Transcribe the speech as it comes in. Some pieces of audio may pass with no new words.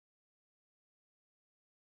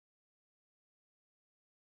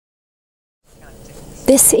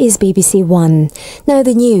This is BBC One. Now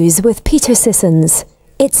the news with Peter Sissons.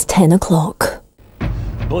 It's 10 o'clock.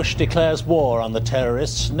 Bush declares war on the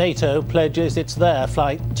terrorists. NATO pledges it's their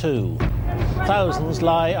flight too. Thousands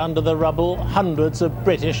lie under the rubble, hundreds of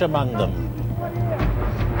British among them.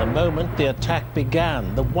 The moment the attack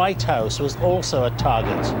began, the White House was also a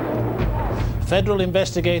target. Federal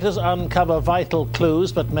investigators uncover vital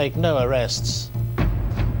clues but make no arrests.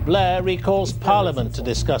 Blair recalls Parliament to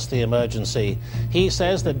discuss the emergency. He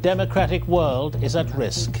says the democratic world is at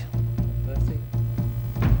risk.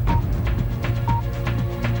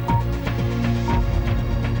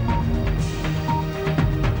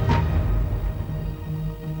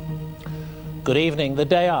 Good evening. The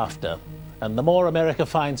day after, and the more America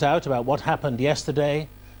finds out about what happened yesterday,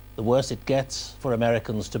 the worse it gets for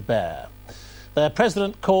Americans to bear. Their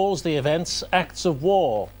president calls the events acts of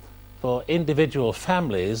war. For individual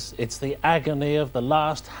families, it's the agony of the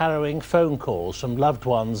last harrowing phone calls from loved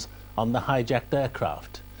ones on the hijacked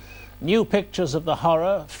aircraft. New pictures of the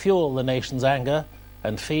horror fuel the nation's anger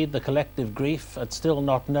and feed the collective grief at still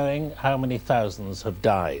not knowing how many thousands have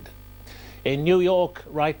died. In New York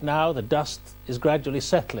right now, the dust is gradually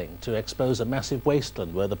settling to expose a massive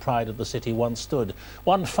wasteland where the pride of the city once stood.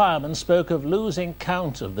 One fireman spoke of losing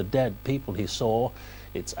count of the dead people he saw.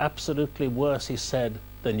 It's absolutely worse, he said,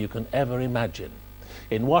 than you can ever imagine.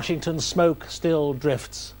 In Washington, smoke still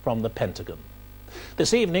drifts from the Pentagon.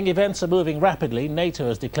 This evening, events are moving rapidly. NATO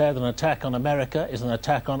has declared an attack on America is an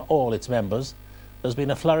attack on all its members. There's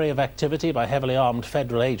been a flurry of activity by heavily armed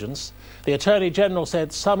federal agents. The Attorney General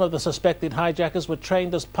said some of the suspected hijackers were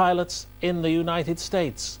trained as pilots in the United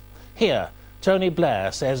States. Here, Tony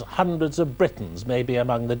Blair says hundreds of Britons may be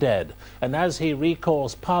among the dead. And as he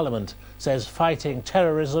recalls Parliament, says fighting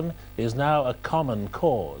terrorism is now a common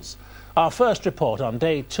cause. Our first report on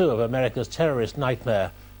day 2 of America's terrorist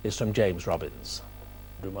nightmare is from James Robbins.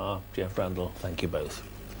 Dumar, Jeff Randall, thank you both.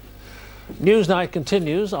 Newsnight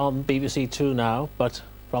continues on BBC Two now, but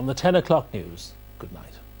from the 10 o'clock news, good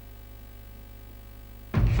night.